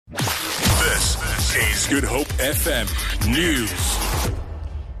Good Hope FM News.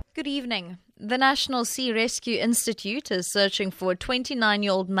 Good evening. The National Sea Rescue Institute is searching for a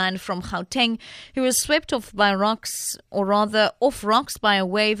 29-year-old man from Gauteng who was swept off rocks by a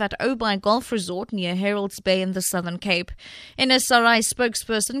wave at Oubaai Golf Resort near Herold's Bay in the Southern Cape. NSRI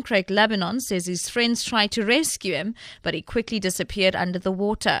spokesperson Craig Lebanon says his friends tried to rescue him, but he quickly disappeared under the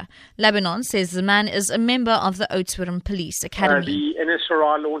water. Lebanon says the man is a member of the Oudtshoorn Police Academy. The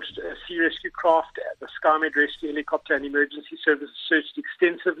NSRI launched a sea rescue craft. The SkyMed rescue helicopter and emergency services searched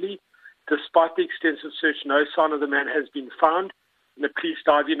extensively. Despite the extensive search, no sign of the man has been found, and the police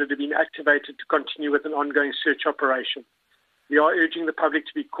dive unit have been activated to continue with an ongoing search operation. We are urging the public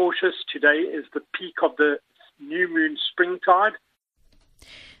to be cautious. Today is the peak of the new moon springtide.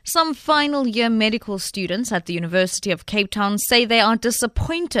 Some final year medical students at the University of Cape Town say they are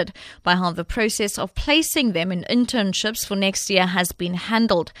disappointed by how the process of placing them in internships for next year has been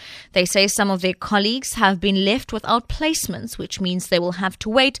handled. They say some of their colleagues have been left without placements, which means they will have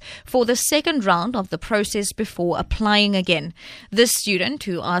to wait for the second round of the process before applying again. This student,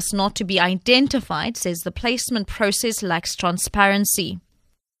 who asked not to be identified, says the placement process lacks transparency.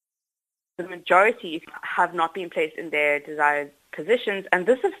 The majority have not been placed in their desired positions, and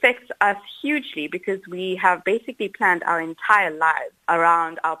this affects us hugely because we have basically planned our entire lives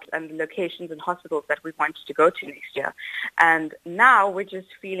around the locations and hospitals that we want to go to next year. And now we're just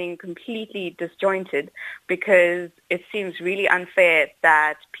feeling completely disjointed because it seems really unfair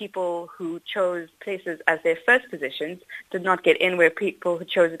that people who chose places as their first positions did not get in, where people who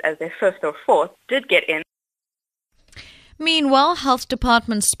chose it as their first or fourth did get in. Meanwhile, Health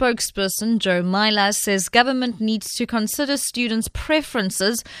Department spokesperson Joe Myla says government needs to consider students'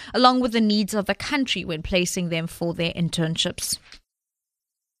 preferences along with the needs of the country when placing them for their internships.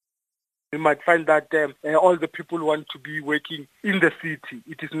 We might find that all the people want to be working in the city.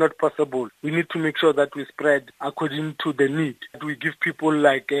 It is not possible. We need to make sure that we spread according to the need. We give people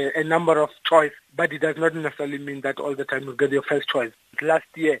like a number of choice, but it does not necessarily mean that all the time you get your first choice. Last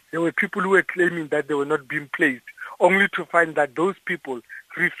year, there were people who were claiming that they were not being placed, only to find that those people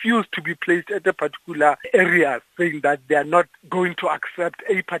refused to be placed at a particular area, saying that they are not going to accept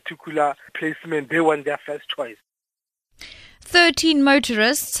a particular placement. They want their first choice. 13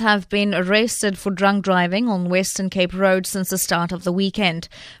 motorists have been arrested for drunk driving on Western Cape Road since the start of the weekend.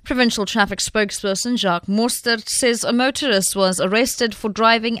 Provincial traffic spokesperson Jacques Mostert says a motorist was arrested for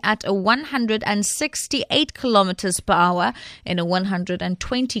driving at a 168 kilometers per hour in a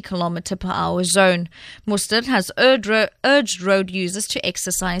 120 kilometer per hour zone. Mostert has urged road users to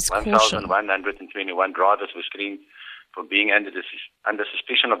exercise caution. 1,121 drivers were screened for being under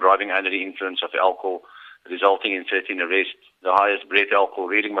suspicion of driving under the influence of alcohol, resulting in 13 arrests. The highest breath alcohol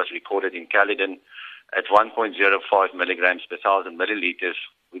reading was recorded in Caledon at 1.05 milligrams per 1,000 milliliters,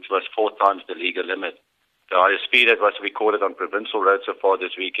 which was 4 times the legal limit. The highest speed that was recorded on provincial roads so far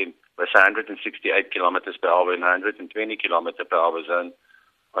this weekend was 168 kilometers per hour in a 120 kilometer per hour zone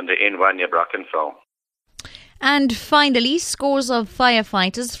on the N1 near Brackenfell. And finally, scores of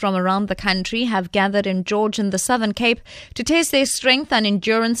firefighters from around the country have gathered in George in the Southern Cape to test their strength and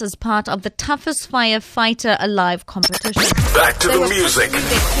endurance as part of the toughest firefighter alive competition. Back to the music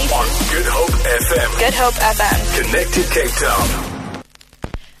on Good Hope FM. Good Hope FM. Connected Cape Town.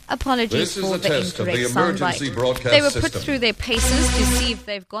 Apologies for the incorrect soundbite. They were put through their paces to see if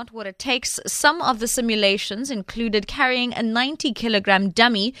they've got what it takes. Some of the simulations included carrying a 90-kilogram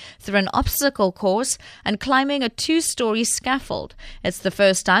dummy through an obstacle course and climbing a 2-story scaffold. It's the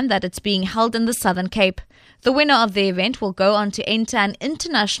first time that it's being held in the Southern Cape. The winner of the event will go on to enter an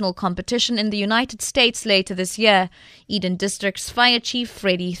international competition in the United States later this year. Eden District's Fire Chief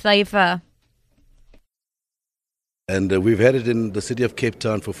Freddie Thafer. And we've had it in the city of Cape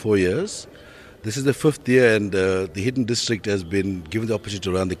Town for 4 years. This is the 5th year, and the Hidden District has been given the opportunity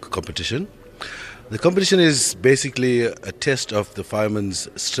to run the competition. The competition is basically a test of the fireman's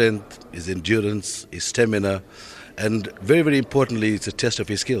strength, his endurance, his stamina, and very, very importantly, it's a test of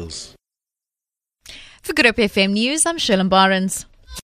his skills. For Good Hope FM News, I'm Shirley Barnes.